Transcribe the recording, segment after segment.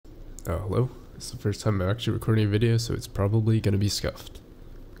Hello? This is the first time I'm actually recording a video, so it's probably gonna be scuffed.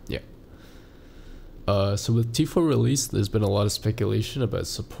 Yeah. So with T4 release, there's been a lot of speculation about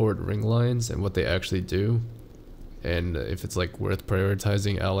support ring lines and what they actually do, and if it's like worth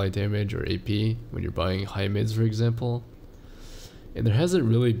prioritizing ally damage or AP when you're buying high mids, for example. And there hasn't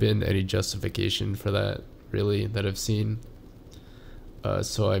really been any justification for that, really, that I've seen.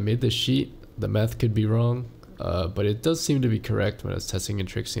 So I made this sheet. The math could be wrong, but it does seem to be correct when I was testing and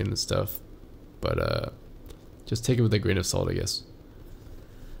tricksing and stuff. But just take it with a grain of salt, I guess.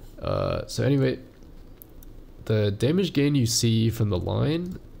 So anyway, the damage gain you see from the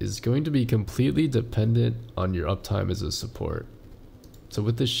line is going to be completely dependent on your uptime as a support. So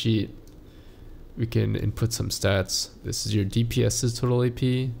with this sheet, we can input some stats. This is your DPS's total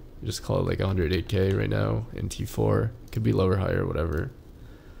AP. Just call it like 108k right now in T4. Could be lower, higher, whatever.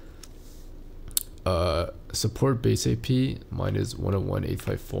 Support base AP, mine is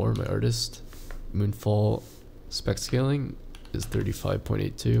 101,854, my artist. Moonfall spec scaling is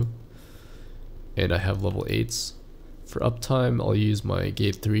 35.82. And I have level 8s. For uptime, I'll use my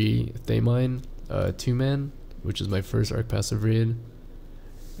Gate 3 Thamine 2-man, which is my first arc passive raid.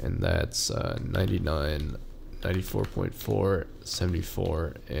 And that's 99, 94.4,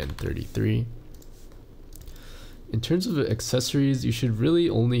 74, and 33. In terms of accessories, you should really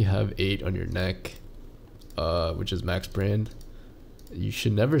only have 8 on your neck, which is max brand. You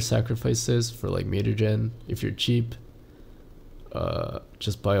should never sacrifice this for like meter gen. If you're cheap,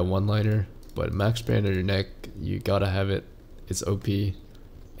 just buy a one-liner. But max brand on your neck, you gotta have it. It's OP.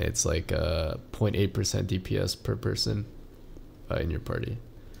 It's like 0.8% DPS per person in your party.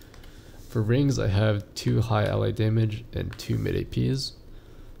 For rings, I have 2 high ally damage and 2 mid APs.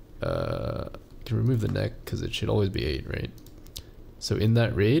 I can remove the neck because it should always be 8, right? So in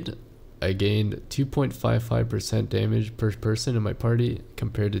that raid, I gained 2.55% damage per person in my party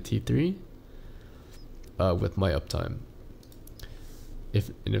compared to T3 with my uptime.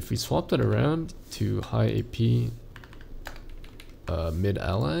 If we swap that around to high AP mid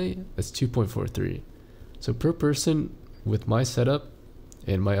ally, that's 2.43. So per person with my setup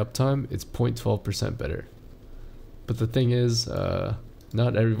and my uptime, it's 0.12% better. But the thing is,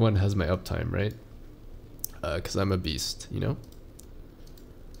 not everyone has my uptime, right? Because I'm a beast, you know?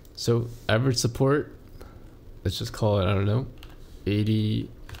 So average support, let's just call it, I don't know, 80,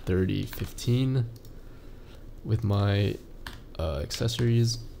 30, 15 with my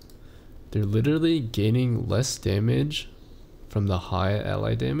accessories. They're literally gaining less damage from the high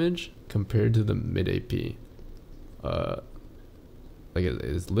ally damage compared to the mid AP. Like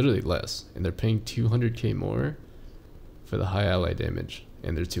it's literally less, and they're paying 200k more for the high ally damage,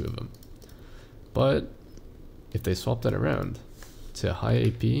 and there are 2 of them. But if they swap that around to high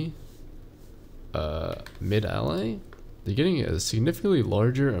AP mid ally, they're getting a significantly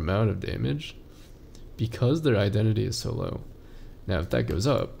larger amount of damage because their identity is so low. Now if that goes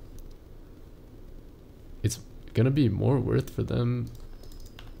up, it's gonna be more worth for them.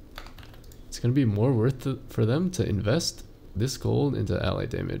 It's gonna be more worth for them to invest this gold into ally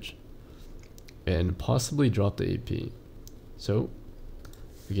damage and possibly drop the AP. So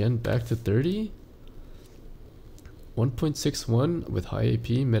again, back to 30, 1.61 with high AP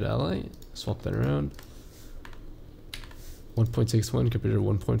mid ally, swap that around, 1.61 compared to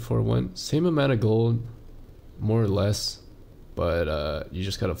 1.41, same amount of gold, more or less, but you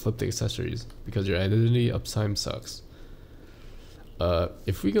just gotta flip the accessories because your identity uptime sucks.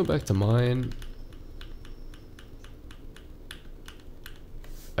 If we go back to mine,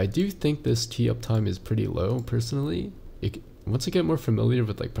 I do think this T uptime is pretty low personally. Once I get more familiar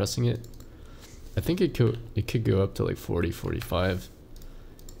with like pressing it, I think it could go up to like 40, 45,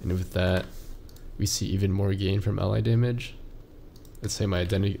 and with that we see even more gain from ally damage. Let's say my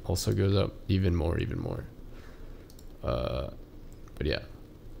identity also goes up even more. But yeah,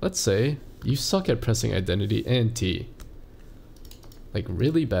 let's say you suck at pressing identity and T, like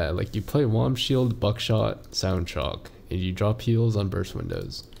really bad. Like you play Womb Shield, Buckshot, Sound Shock, and you drop heals on burst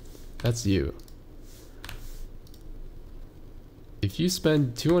windows. That's you. If you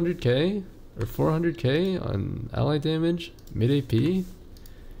spend 200k or 400k on ally damage mid AP,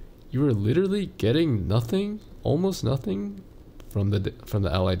 you are literally getting nothing, almost nothing from the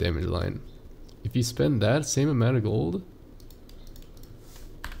ally damage line. If you spend that same amount of gold,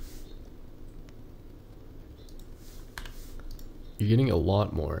 you're getting a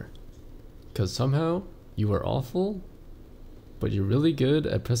lot more, because somehow you are awful, but you're really good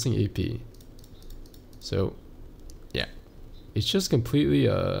at pressing AP. So yeah, it's just completely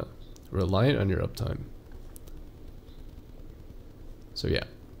reliant on your uptime. So yeah,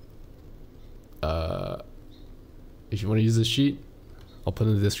 if you want to use this sheet, I'll put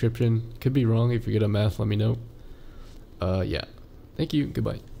in the description. Could be wrong. If you're good at math, let me know. Yeah. Thank you.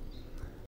 Goodbye.